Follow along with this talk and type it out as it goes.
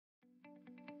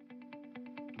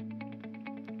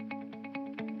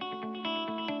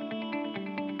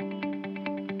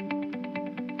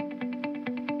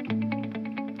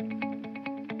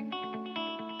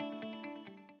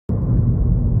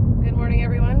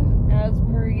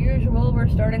we're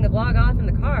starting the vlog off in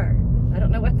the car. I don't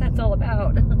know what that's all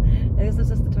about. I guess this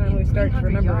is the time we start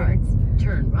remembering. Yards,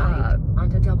 turn right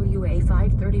onto WA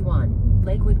 531,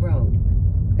 Lakewood Road.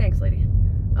 Thanks, lady.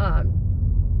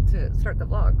 To start the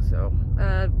vlog. So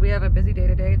we have a busy day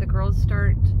today. The girls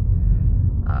start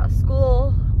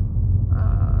school.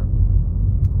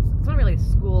 It's not really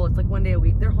school. It's like one day a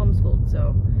week. They're homeschooled,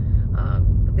 so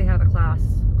but they have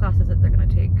classes that they're going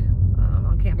to take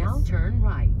on campus. Now turn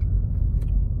right.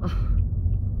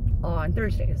 On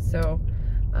Thursdays. So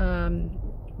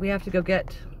we have to go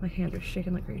get, my hands are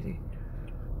shaking like crazy.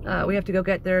 We have to go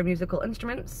get their musical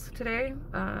instruments today.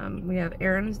 We have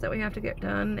errands that we have to get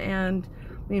done, and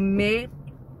we may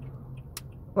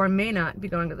or may not be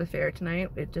going to the fair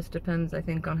tonight. It just depends, I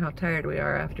think, on how tired we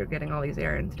are after getting all these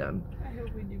errands done. I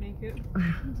hope we do make it.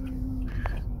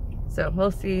 So we'll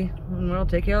see, and we'll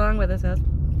take you along with us as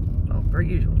well, per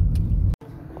usual.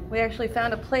 We actually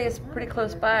found a place pretty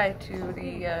close by to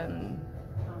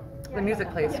the music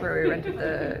place where we rented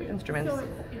the instruments.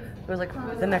 It was like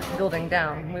the next building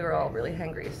down. We were all really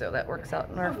hungry, so that works out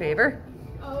in our favor.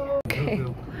 Okay,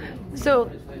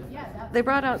 so they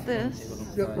brought out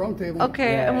this. Yep, round table.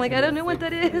 Okay, I'm like, I don't know what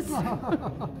that is.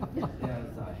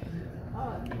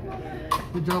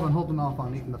 Good job on holding off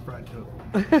on eating the fried tofu.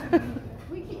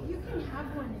 You can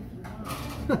have one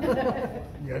if you want.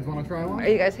 You guys want to try one? Are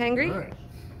you guys hangry? All right.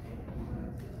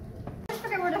 I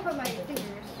forgot where to put my fingers.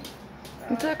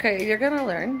 It's okay, you're gonna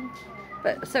learn.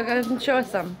 But so go ahead and show us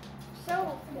some.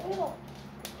 So cool.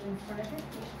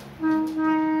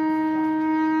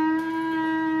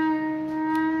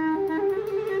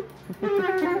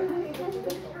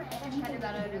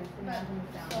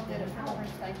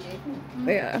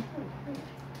 Yeah.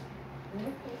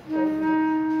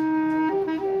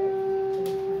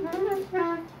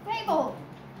 Table.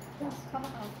 Come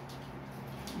on.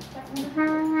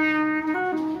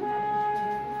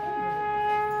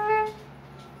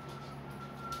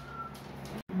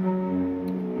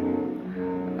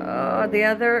 The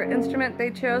other instrument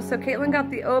they chose, so Caitlin got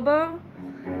the oboe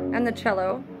and the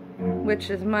cello, which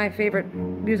is my favorite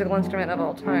musical instrument of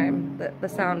all time, the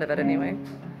sound of it anyway.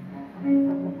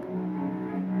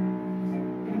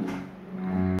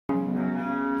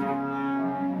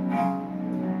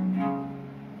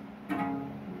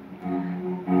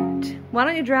 Why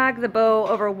don't you drag the bow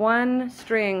over one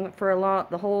string for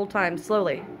the whole time,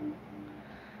 slowly.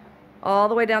 All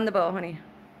the way down the bow, honey.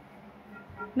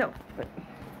 No.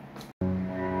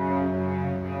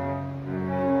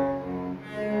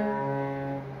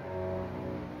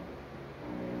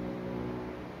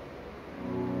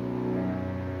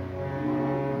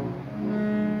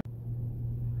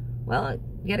 Well,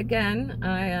 yet again,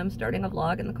 I am starting a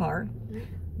vlog in the car.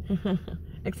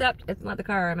 Except it's not the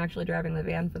car, I'm actually driving the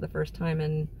van for the first time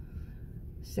in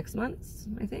 6 months,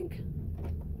 I think.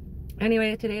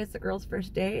 Anyway, today is the girls'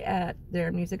 first day at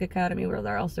their music academy, where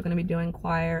they're also going to be doing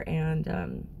choir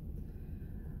and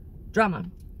drama.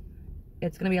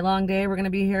 It's going to be a long day. We're going to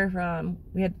be here from,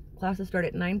 we had classes start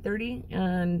at 9:30,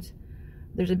 and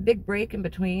there's a big break in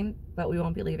between, but we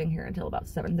won't be leaving here until about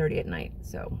 7:30 at night.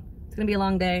 So it's going to be a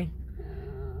long day.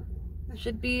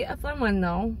 Should be a fun one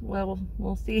though. Well,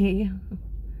 we'll see.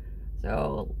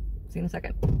 So, see you in a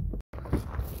second.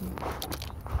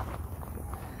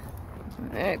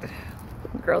 Alright, the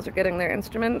girls are getting their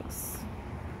instruments.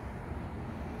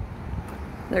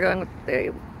 They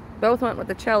both went with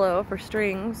the cello for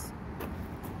strings.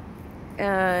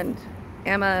 And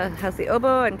Emma has the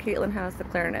oboe and Caitlin has the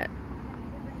clarinet.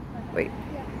 Wait.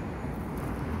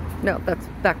 No, that's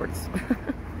backwards.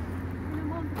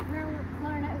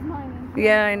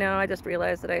 Yeah, I know. I just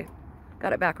realized that I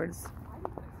got it backwards.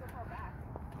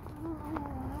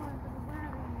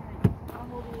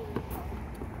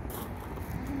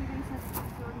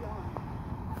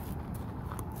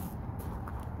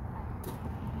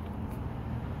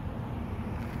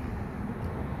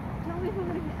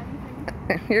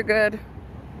 You're good.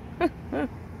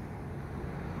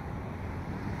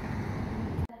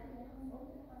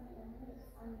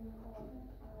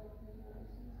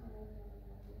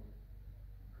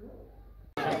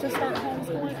 To start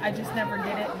homeschooling, I just never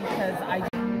did it because I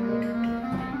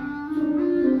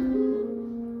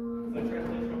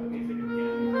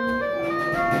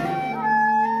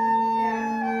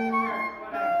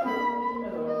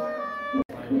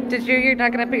You're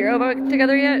not gonna put your oboe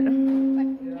together yet? You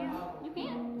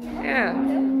can. Yeah. We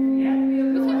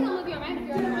can move your mic if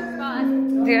you're in one spot.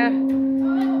 Yeah.